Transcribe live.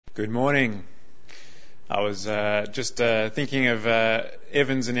Good morning. I was just thinking of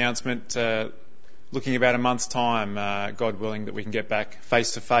Evan's announcement, looking about a month's time, God willing, that we can get back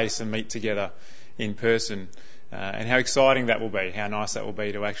face to face and meet together in person. And how exciting that will be, how nice that will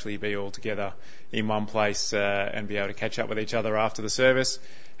be to actually be all together in one place and be able to catch up with each other after the service,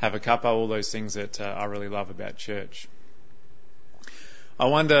 have a cuppa, all those things that I really love about church. I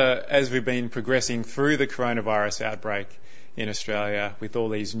wonder, as we've been progressing through the coronavirus outbreak in Australia, with all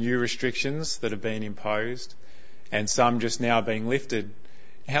these new restrictions that have been imposed and some just now being lifted,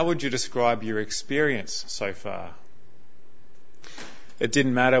 how would you describe your experience so far? It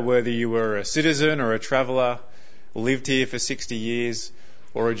didn't matter whether you were a citizen or a traveller, lived here for 60 years,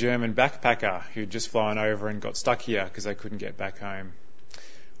 or a German backpacker who'd just flown over and got stuck here because they couldn't get back home.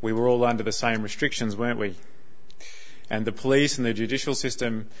 We were all under the same restrictions, weren't we? And the police and the judicial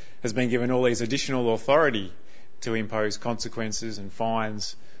system has been given all these additional authority to impose consequences and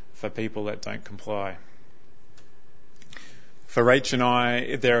fines for people that don't comply. For Rach and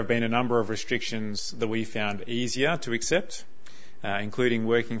I, there have been a number of restrictions that we found easier to accept, including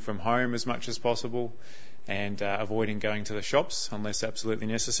working from home as much as possible and avoiding going to the shops unless absolutely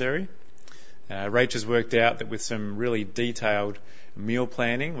necessary. Rach has worked out that with some really detailed meal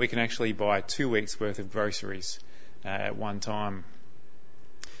planning, we can actually buy 2 weeks' worth of groceries at one time.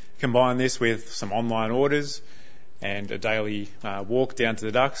 Combine this with some online orders and a daily walk down to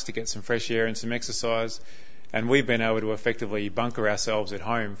the Ducks to get some fresh air and some exercise, and we've been able to effectively bunker ourselves at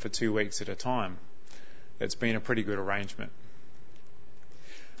home for 2 weeks at a time. It's been a pretty good arrangement.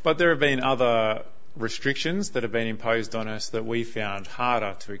 But there have been other restrictions that have been imposed on us that we found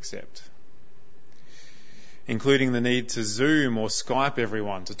harder to accept, including the need to Zoom or Skype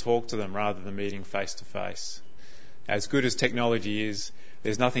everyone to talk to them rather than meeting face to face. As good as technology is,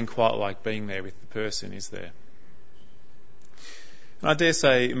 there's nothing quite like being there with the person, is there? And I dare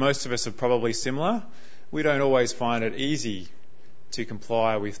say most of us are probably similar. We don't always find it easy to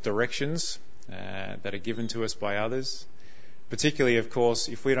comply with directions that are given to us by others, particularly, of course,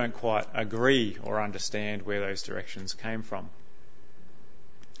 if we don't quite agree or understand where those directions came from.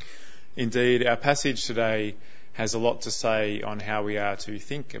 Indeed, our passage today has a lot to say on how we are to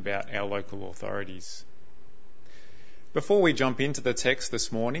think about our local authorities. Before we jump into the text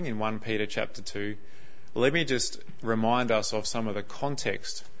this morning in 1 Peter chapter 2, let me just remind us of some of the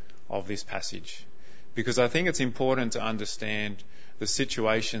context of this passage, because I think it's important to understand the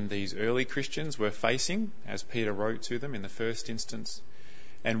situation these early Christians were facing as Peter wrote to them in the first instance,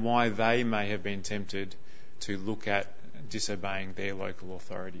 and why they may have been tempted to look at disobeying their local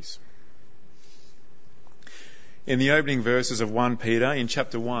authorities. In the opening verses of 1 Peter, in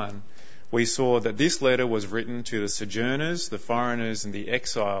chapter 1, we saw that this letter was written to the sojourners, the foreigners and the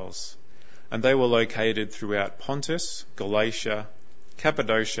exiles, and they were located throughout Pontus, Galatia,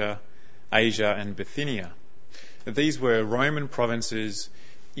 Cappadocia, Asia and Bithynia. These were Roman provinces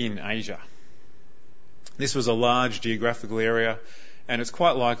in Asia. This was a large geographical area, and it's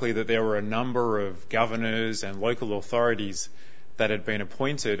quite likely that there were a number of governors and local authorities that had been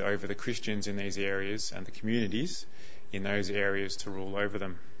appointed over the Christians in these areas and the communities in those areas to rule over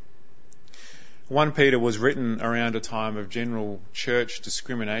them. 1 Peter was written around a time of general church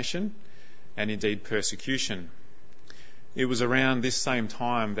discrimination and indeed persecution. It was around this same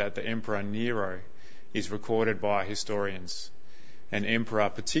time that the Emperor Nero is recorded by historians, an emperor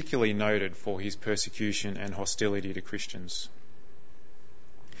particularly noted for his persecution and hostility to Christians.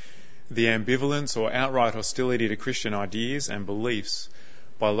 The ambivalence or outright hostility to Christian ideas and beliefs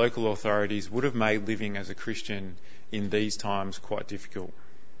by local authorities would have made living as a Christian in these times quite difficult.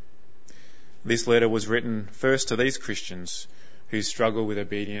 This letter was written first to these Christians whose struggle with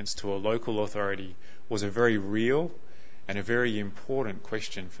obedience to a local authority was a very real and a very important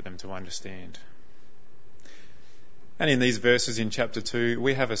question for them to understand. And in these verses in chapter 2,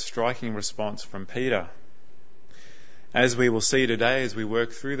 we have a striking response from Peter. As we will see today as we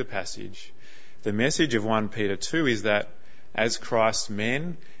work through the passage, the message of 1 Peter 2 is that as Christ's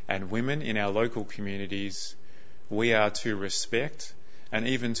men and women in our local communities, we are to respect and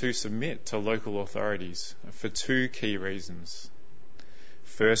even to submit to local authorities for two key reasons.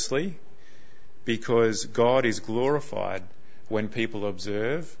 Firstly, because God is glorified when people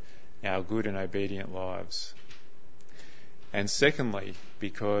observe our good and obedient lives. And secondly,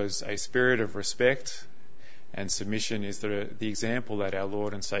 because a spirit of respect and submission is the example that our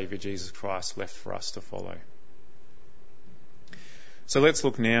Lord and Saviour Jesus Christ left for us to follow. So let's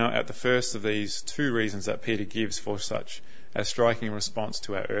look now at the first of these two reasons that Peter gives for such a striking response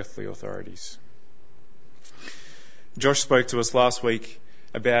to our earthly authorities. Josh spoke to us last week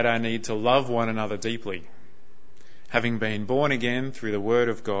about our need to love one another deeply having been born again through the word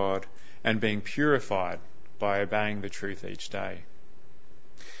of God and being purified by obeying the truth each day.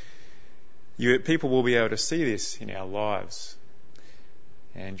 People will be able to see this in our lives,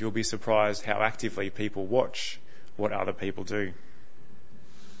 and you'll be surprised how actively people watch what other people do.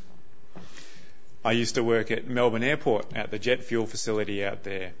 I used to work at Melbourne Airport at the jet fuel facility out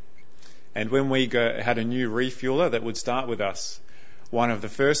there, and when we had a new refueler that would start with us, one of the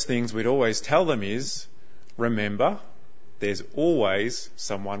first things we'd always tell them is, remember, there's always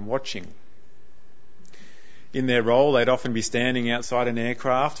someone watching. In their role, they'd often be standing outside an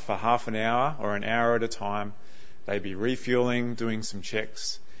aircraft for half an hour or an hour at a time. They'd be refueling, doing some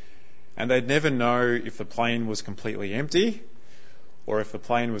checks, and they'd never know if the plane was completely empty or if the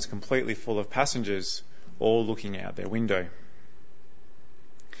plane was completely full of passengers all looking out their window.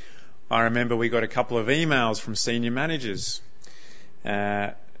 I remember we got a couple of emails from senior managers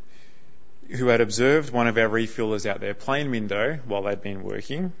who had observed one of our refuelers out their plane window while they'd been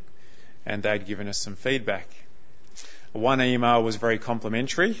working, and they'd given us some feedback. One email was very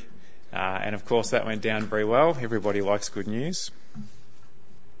complimentary, and of course that went down very well. Everybody likes good news.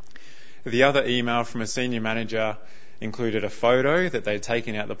 The other email from a senior manager included a photo that they'd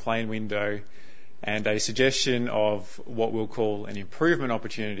taken out the plane window and a suggestion of what we'll call an improvement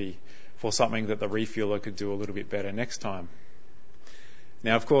opportunity for something that the refueler could do a little bit better next time.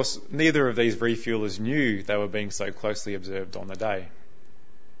 Now, of course, neither of these refuelers knew they were being so closely observed on the day.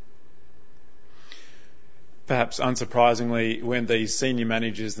 Perhaps unsurprisingly, when these senior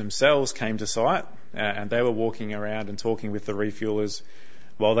managers themselves came to site and they were walking around and talking with the refuelers,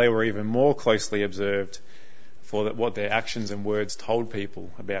 while they were even more closely observed for what their actions and words told people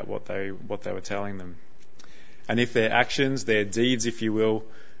about what they were telling them. And if their actions, their deeds, if you will,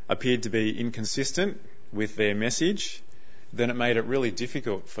 appeared to be inconsistent with their message, then it made it really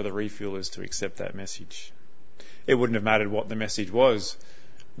difficult for the refuelers to accept that message. It wouldn't have mattered what the message was.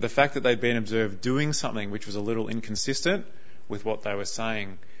 The fact that they'd been observed doing something which was a little inconsistent with what they were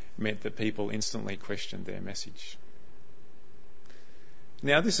saying meant that people instantly questioned their message.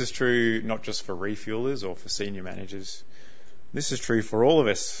 Now, this is true not just for refuelers or for senior managers. This is true for all of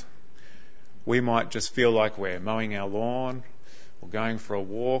us. We might just feel like we're mowing our lawn or going for a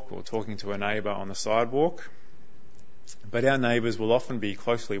walk or talking to a neighbour on the sidewalk, but our neighbours will often be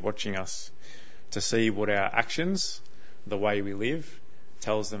closely watching us to see what our actions, the way we live,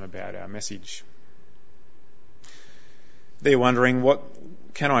 tells them about our message. They're wondering,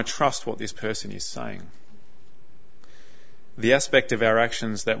 can I trust what this person is saying? The aspect of our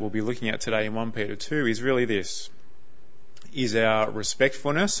actions that we'll be looking at today in 1 Peter 2 is really this. Is our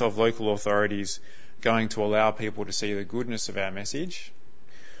respectfulness of local authorities going to allow people to see the goodness of our message?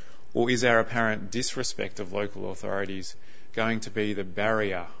 Or is our apparent disrespect of local authorities going to be the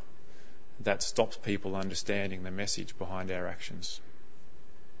barrier that stops people understanding the message behind our actions?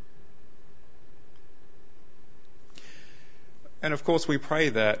 And of course we pray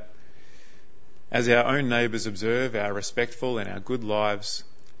that as our own neighbours observe our respectful and our good lives,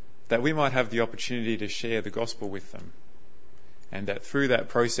 that we might have the opportunity to share the gospel with them, and that through that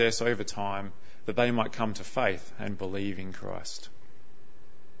process over time, that they might come to faith and believe in Christ.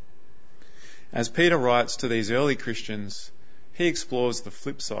 As Peter writes to these early Christians, he explores the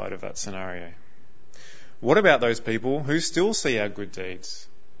flip side of that scenario. What about those people who still see our good deeds,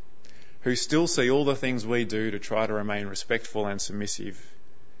 who still see all the things we do to try to remain respectful and submissive,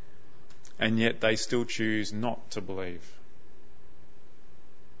 and yet they still choose not to believe?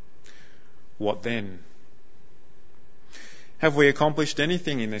 What then? Have we accomplished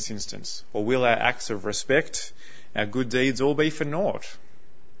anything in this instance? Or will our acts of respect, our good deeds, all be for naught?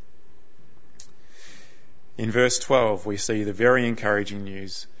 In verse 12, we see the very encouraging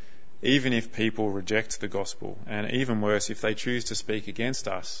news. Even if people reject the gospel, and even worse, if they choose to speak against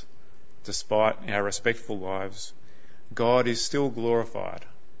us, despite our respectful lives, God is still glorified.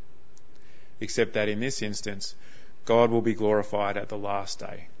 Except that in this instance, God will be glorified at the last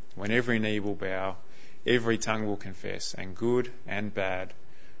day, when every knee will bow, every tongue will confess, and good and bad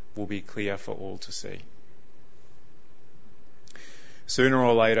will be clear for all to see. Sooner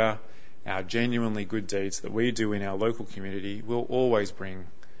or later, our genuinely good deeds that we do in our local community will always bring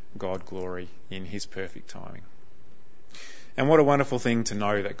God glory in his perfect timing. And what a wonderful thing to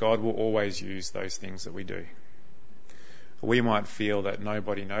know that God will always use those things that we do. We might feel that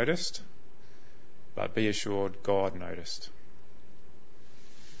nobody noticed, but be assured God noticed.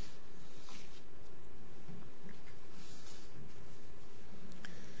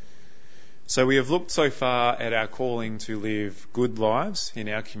 So we have looked so far at our calling to live good lives in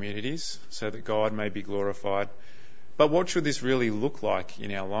our communities so that God may be glorified. But what should this really look like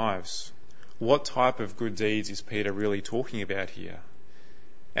in our lives? what type of good deeds is Peter really talking about here?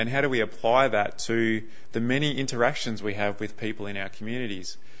 And how do we apply that to the many interactions we have with people in our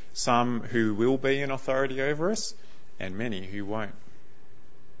communities? Some who will be in authority over us, and many who won't.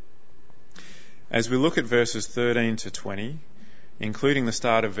 As we look at verses 13 to 20, including the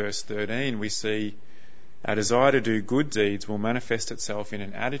start of verse 13, we see our desire to do good deeds will manifest itself in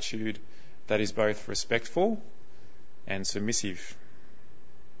an attitude that is both respectful and submissive.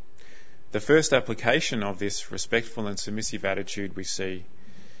 The first application of this respectful and submissive attitude we see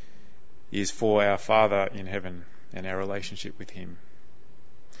is for our Father in heaven and our relationship with him.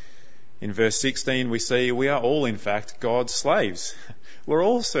 In verse 16 we see we are all in fact God's slaves. We're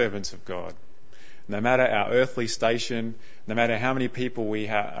all servants of God. No matter our earthly station, no matter how many people we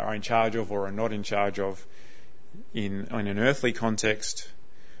are in charge of or are not in charge of, in an earthly context,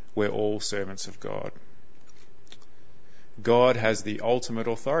 we're all servants of God. God has the ultimate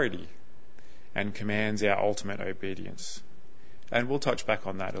authority and commands our ultimate obedience. And we'll touch back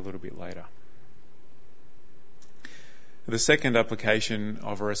on that a little bit later. The second application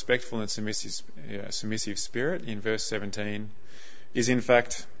of a respectful and submissive spirit in verse 17 is in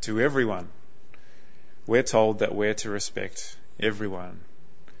fact to everyone. We're told that we're to respect everyone.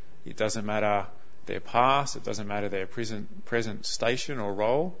 It doesn't matter their past, it doesn't matter their present station or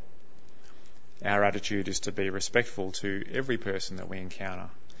role. Our attitude is to be respectful to every person that we encounter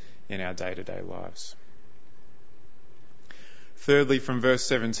in our day-to-day lives. Thirdly, from verse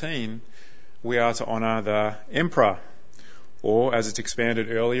 17, we are to honour the emperor, or as it's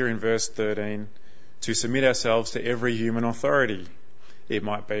expanded earlier in verse 13, to submit ourselves to every human authority. It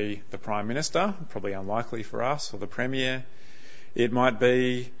might be the Prime Minister, probably unlikely for us, or the Premier. It might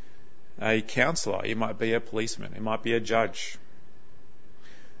be a councillor. It might be a policeman. It might be a judge.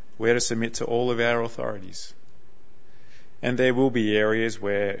 We're to submit to all of our authorities. And there will be areas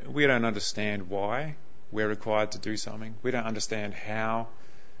where we don't understand why we're required to do something. We don't understand how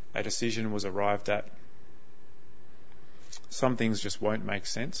a decision was arrived at. Some things just won't make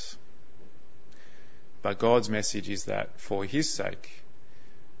sense. But God's message is that for his sake,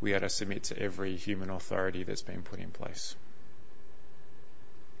 we are to submit to every human authority that's been put in place.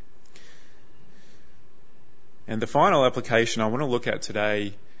 And the final application I want to look at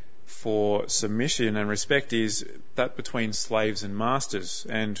today for submission and respect is that between slaves and masters,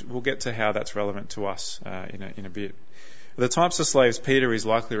 and we'll get to how that's relevant to us in a bit. The types of slaves Peter is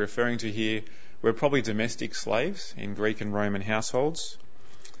likely referring to here were probably domestic slaves in Greek and Roman households.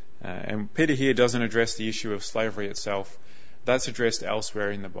 And Peter here doesn't address the issue of slavery itself. That's addressed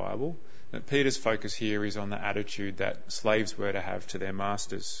elsewhere in the Bible. But Peter's focus here is on the attitude that slaves were to have to their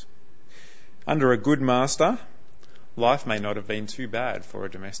masters. Under a good master, life may not have been too bad for a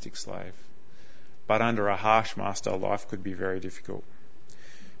domestic slave. But under a harsh master, life could be very difficult.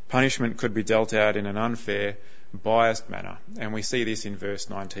 Punishment could be dealt out in an unfair, biased manner. And we see this in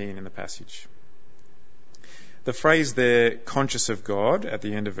verse 19 in the passage. The phrase there, conscious of God, at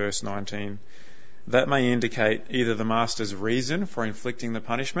the end of verse 19, that may indicate either the master's reason for inflicting the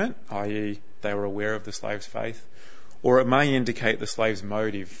punishment, i.e. they were aware of the slave's faith, or it may indicate the slave's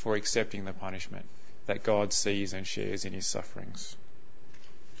motive for accepting the punishment, that God sees and shares in his sufferings.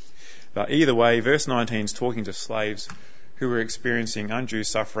 But either way, verse 19 is talking to slaves who were experiencing undue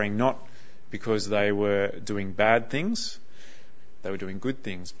suffering, not because they were doing bad things, they were doing good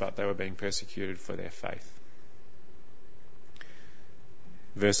things, but they were being persecuted for their faith.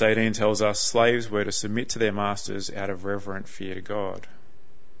 Verse 18 tells us slaves were to submit to their masters out of reverent fear to God.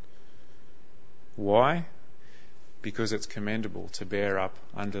 Why? Because it's commendable to bear up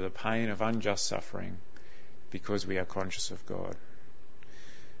under the pain of unjust suffering because we are conscious of God.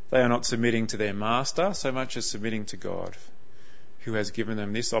 They are not submitting to their master so much as submitting to God, who has given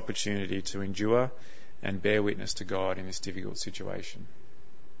them this opportunity to endure and bear witness to God in this difficult situation.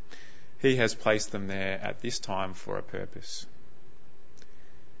 He has placed them there at this time for a purpose.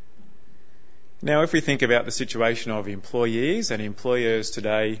 Now, if we think about the situation of employees and employers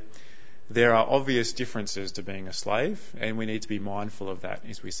today, there are obvious differences to being a slave, and we need to be mindful of that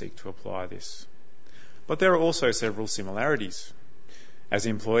as we seek to apply this. But there are also several similarities. As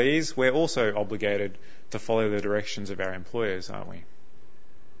employees, we're also obligated to follow the directions of our employers, aren't we?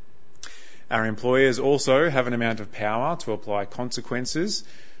 Our employers also have an amount of power to apply consequences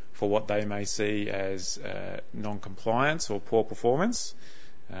for what they may see as non-compliance or poor performance.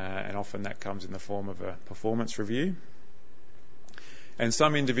 And often that comes in the form of a performance review. And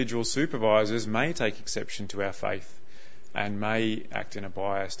some individual supervisors may take exception to our faith and may act in a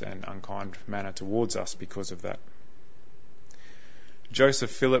biased and unkind manner towards us because of that.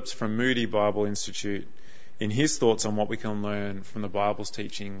 Joseph Phillips from Moody Bible Institute, in his thoughts on what we can learn from the Bible's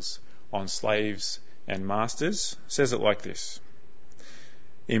teachings on slaves and masters says it like this: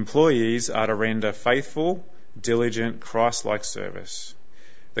 employees are to render faithful, diligent, Christ-like service,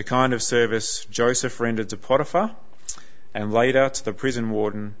 the kind of service Joseph rendered to Potiphar, and later to the prison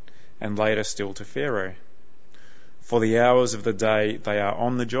warden, and later still to Pharaoh. For the hours of the day they are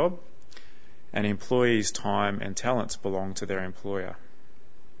on the job, and employees' time and talents belong to their employer.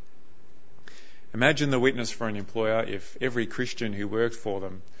 Imagine the witness for an employer if every Christian who worked for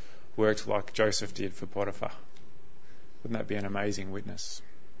them worked like Joseph did for Potiphar. Wouldn't that be an amazing witness?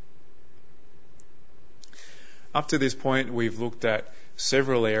 Up to this point, we've looked at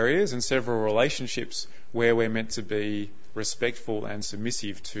several areas and several relationships where we're meant to be respectful and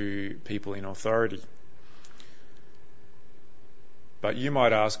submissive to people in authority. But you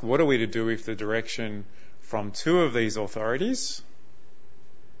might ask, what are we to do if the direction from two of these authorities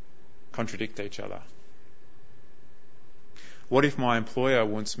contradict each other? What if my employer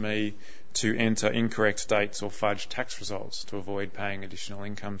wants me to enter incorrect dates or fudge tax results to avoid paying additional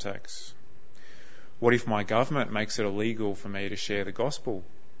income tax? What if my government makes it illegal for me to share the gospel,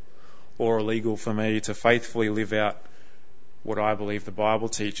 or illegal for me to faithfully live out what I believe the Bible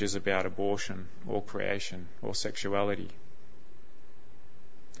teaches about abortion or creation or sexuality?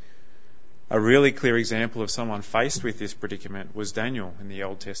 A really clear example of someone faced with this predicament was Daniel in the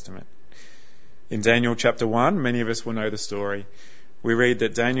Old Testament. In Daniel chapter 1, many of us will know the story. We read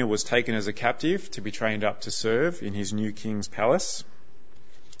that Daniel was taken as a captive to be trained up to serve in his new king's palace.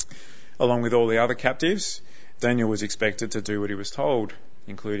 Along with all the other captives, Daniel was expected to do what he was told,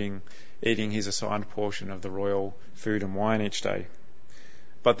 including eating his assigned portion of the royal food and wine each day.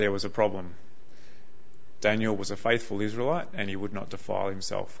 But there was a problem. Daniel was a faithful Israelite, and he would not defile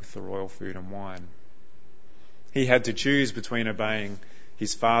himself with the royal food and wine. He had to choose between obeying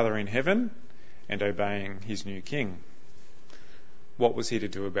his Father in heaven and obeying his new king. What was he to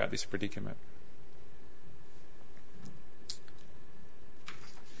do about this predicament?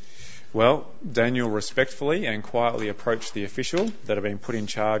 Well, Daniel respectfully and quietly approached the official that had been put in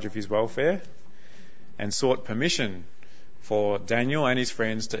charge of his welfare and sought permission for Daniel and his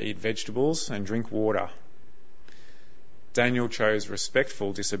friends to eat vegetables and drink water. Daniel chose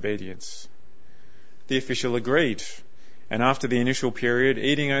respectful disobedience. The official agreed, and after the initial period,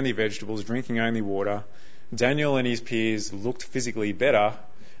 eating only vegetables, drinking only water, Daniel and his peers looked physically better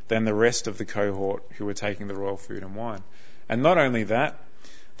than the rest of the cohort who were taking the royal food and wine. And not only that,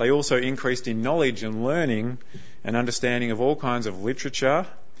 they also increased in knowledge and learning and understanding of all kinds of literature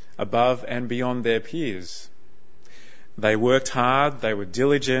above and beyond their peers. They worked hard, they were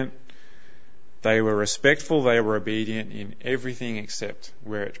diligent, they were respectful, they were obedient in everything except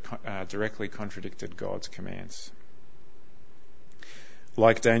where it directly contradicted God's commands.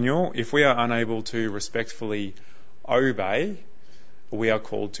 Like Daniel, if we are unable to respectfully obey, we are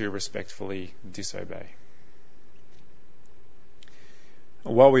called to respectfully disobey.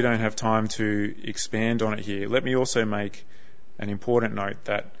 While we don't have time to expand on it here, let me also make an important note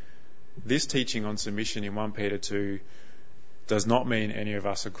that this teaching on submission in 1 Peter 2 does not mean any of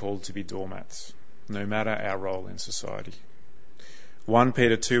us are called to be doormats, no matter our role in society. 1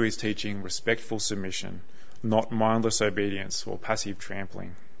 Peter 2 is teaching respectful submission, not mindless obedience or passive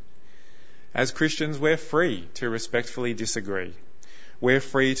trampling. As Christians, we're free to respectfully disagree. We're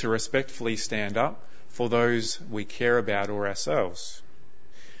free to respectfully stand up for those we care about or ourselves.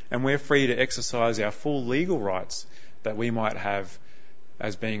 And we're free to exercise our full legal rights that we might have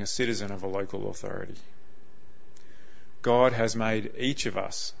as being a citizen of a local authority. God has made each of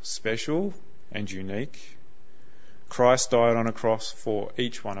us special and unique. Christ died on a cross for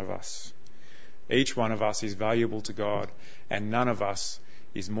each one of us. Each one of us is valuable to God, and none of us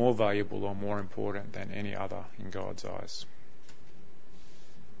is more valuable or more important than any other in God's eyes.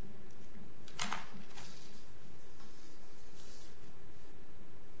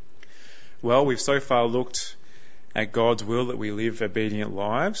 Well, we've so far looked at God's will that we live obedient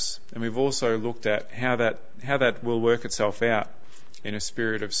lives, and we've also looked at how that will work itself out in a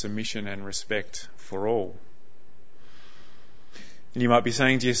spirit of submission and respect for all. And you might be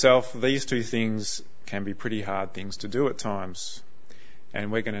saying to yourself, these two things can be pretty hard things to do at times,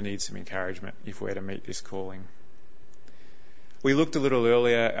 and we're going to need some encouragement if we're to meet this calling. We looked a little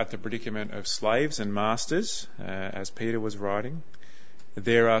earlier at the predicament of slaves and masters, as Peter was writing.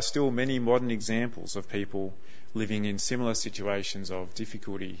 There are still many modern examples of people living in similar situations of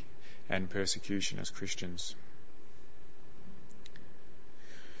difficulty and persecution as Christians.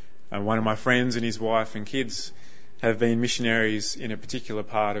 And one of my friends and his wife and kids have been missionaries in a particular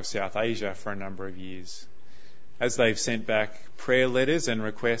part of South Asia for a number of years. As they've sent back prayer letters and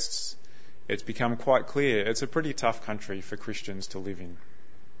requests, it's become quite clear it's a pretty tough country for Christians to live in.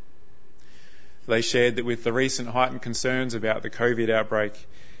 They shared that with the recent heightened concerns about the COVID outbreak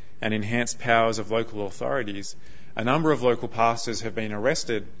and enhanced powers of local authorities, a number of local pastors have been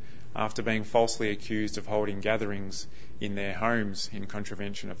arrested after being falsely accused of holding gatherings in their homes in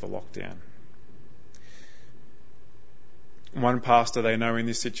contravention of the lockdown. One pastor they know in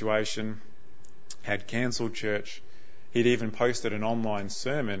this situation had cancelled church. He'd even posted an online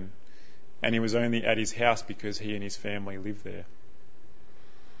sermon, and he was only at his house because he and his family lived there.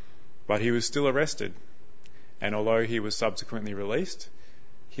 But he was still arrested, and although he was subsequently released,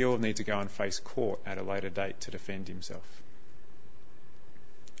 he'll need to go and face court at a later date to defend himself.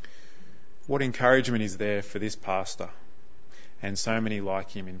 What encouragement is there for this pastor and so many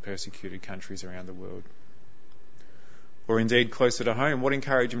like him in persecuted countries around the world? Or indeed closer to home, what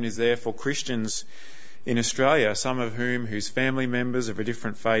encouragement is there for Christians in Australia, some of whose family members of a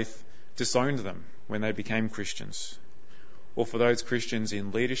different faith disowned them when they became Christians? Or for those Christians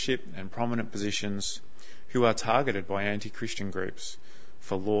in leadership and prominent positions who are targeted by anti-Christian groups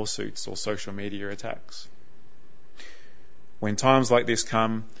for lawsuits or social media attacks? When times like this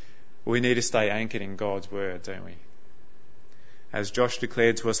come, we need to stay anchored in God's word, don't we? As Josh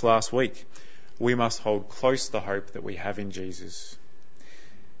declared to us last week, we must hold close the hope that we have in Jesus,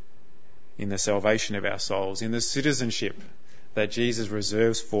 in the salvation of our souls, in the citizenship that Jesus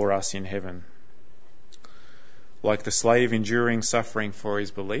reserves for us in heaven. Like the slave enduring suffering for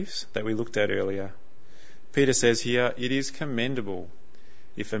his beliefs that we looked at earlier, Peter says here, it is commendable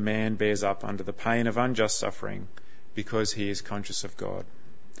if a man bears up under the pain of unjust suffering because he is conscious of God.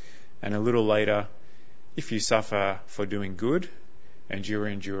 And a little later, if you suffer for doing good and you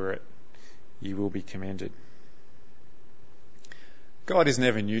endure it, you will be commended. God is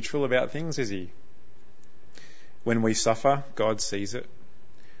never neutral about things, is he? When we suffer, God sees it.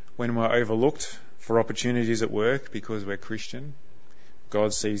 When we're overlooked for opportunities at work because we're Christian,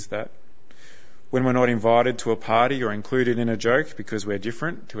 God sees that. When we're not invited to a party or included in a joke because we're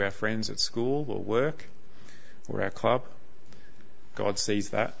different to our friends at school or work or our club, God sees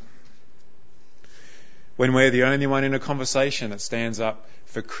that. When we're the only one in a conversation that stands up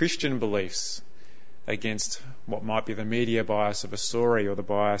for Christian beliefs against what might be the media bias of a story or the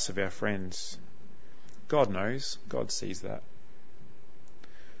bias of our friends, God knows, God sees that.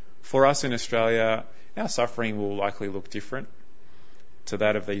 For us in Australia, our suffering will likely look different to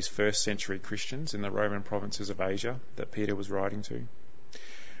that of these first century Christians in the Roman provinces of Asia that Peter was writing to.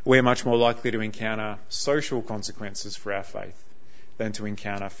 We're much more likely to encounter social consequences for our faith than to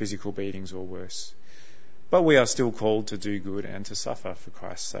encounter physical beatings or worse. But we are still called to do good and to suffer for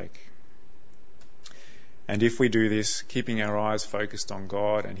Christ's sake. And if we do this, keeping our eyes focused on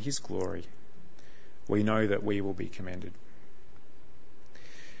God and his glory, we know that we will be commended.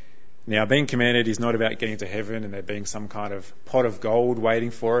 Now, being commended is not about getting to heaven and there being some kind of pot of gold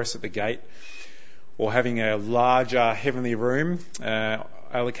waiting for us at the gate, or having a larger heavenly room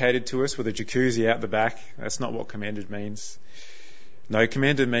allocated to us with a jacuzzi out the back. That's not what commended means. No,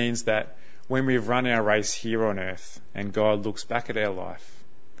 commended means that when we've run our race here on earth and God looks back at our life,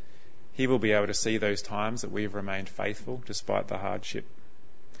 he will be able to see those times that we've remained faithful despite the hardship.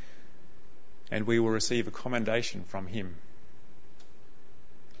 And we will receive a commendation from him.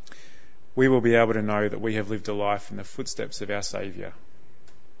 We will be able to know that we have lived a life in the footsteps of our Saviour,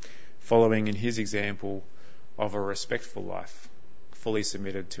 following in his example of a respectful life, fully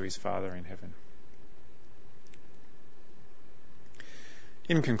submitted to his Father in heaven.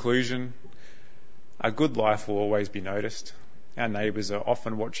 In conclusion, a good life will always be noticed. Our neighbours are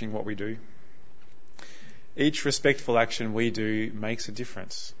often watching what we do. Each respectful action we do makes a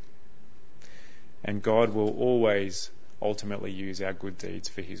difference. And God will always ultimately use our good deeds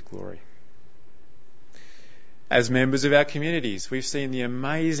for his glory. As members of our communities, we've seen the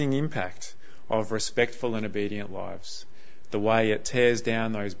amazing impact of respectful and obedient lives, the way it tears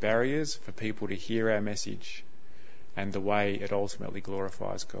down those barriers for people to hear our message, and the way it ultimately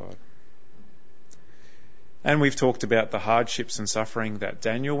glorifies God. And we've talked about the hardships and suffering that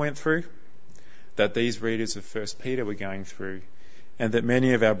Daniel went through, that these readers of 1 Peter were going through, and that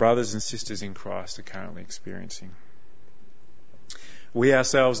many of our brothers and sisters in Christ are currently experiencing. We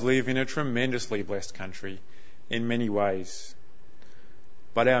ourselves live in a tremendously blessed country in many ways,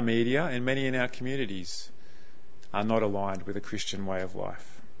 but our media and many in our communities are not aligned with a Christian way of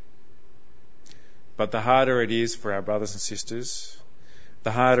life. But the harder it is for our brothers and sisters,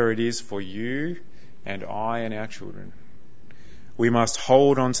 the harder it is for you and I and our children. We must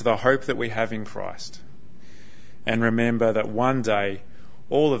hold on to the hope that we have in Christ and remember that one day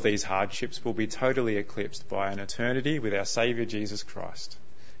all of these hardships will be totally eclipsed by an eternity with our Saviour Jesus Christ,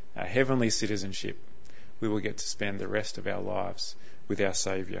 our heavenly citizenship. We will get to spend the rest of our lives with our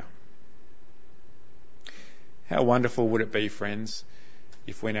Saviour. How wonderful would it be, friends,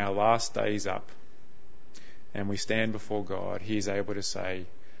 if when our last day is up and we stand before God, he is able to say,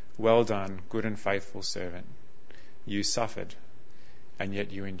 "Well done, good and faithful servant. You suffered, and yet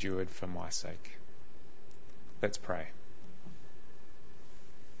you endured for my sake." Let's pray.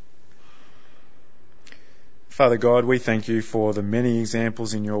 Father God, we thank you for the many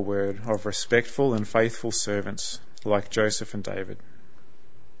examples in your word of respectful and faithful servants like Joseph and David.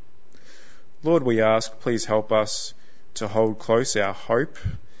 Lord, we ask, please help us to hold close our hope,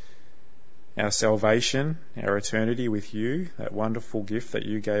 our salvation, our eternity with you, that wonderful gift that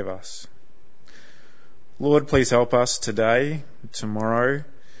you gave us. Lord, please help us today, tomorrow,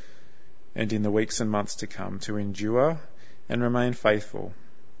 and in the weeks and months to come to endure and remain faithful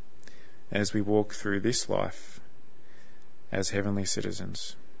as we walk through this life as heavenly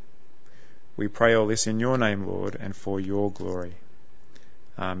citizens. We pray all this in your name, Lord, and for your glory.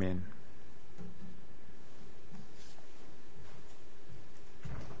 Amen.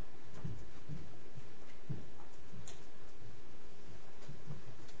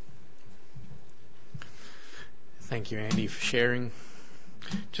 Thank you, Andy, for sharing.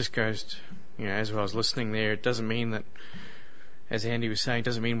 Just goes to, as I was listening there, it doesn't mean that, as Andy was saying, it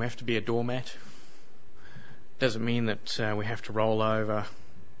doesn't mean we have to be a doormat. It doesn't mean that we have to roll over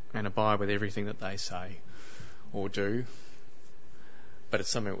and abide with everything that they say or do. But it's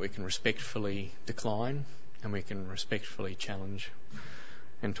something that we can respectfully decline and we can respectfully challenge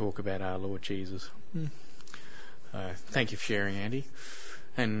and talk about our Lord Jesus. Thank you for sharing, Andy.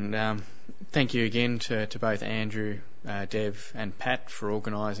 And thank you again to both Andrew, Dev and Pat for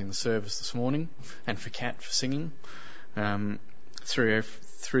organising the service this morning, and for Kat for singing.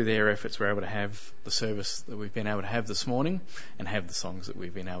 Through their efforts, we're able to have the service that we've been able to have this morning and have the songs that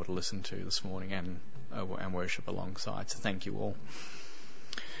we've been able to listen to this morning and worship alongside. So thank you all.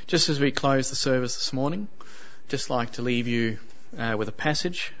 Just as we close the service this morning, just like to leave you with a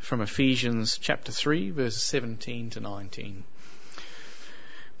passage from Ephesians chapter 3, verses 17 to 19.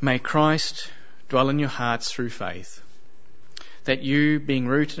 May Christ dwell in your hearts through faith, that you, being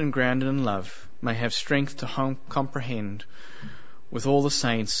rooted and grounded in love, may have strength to comprehend with all the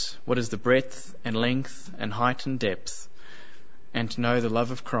saints what is the breadth and length and height and depth, and to know the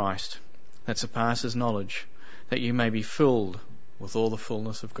love of Christ that surpasses knowledge, that you may be filled with all the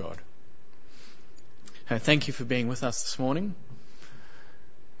fullness of God. Thank you for being with us this morning.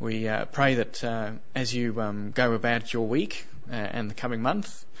 We pray that as you go about your week and the coming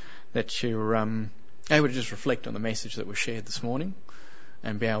month, that you're able to just reflect on the message that was shared this morning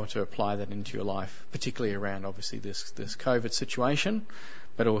and be able to apply that into your life, particularly around obviously this COVID situation,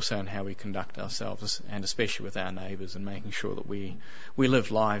 but also in how we conduct ourselves, and especially with our neighbours, and making sure that we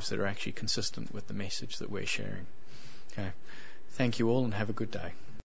live lives that are actually consistent with the message that we're sharing. Okay. Thank you all and have a good day.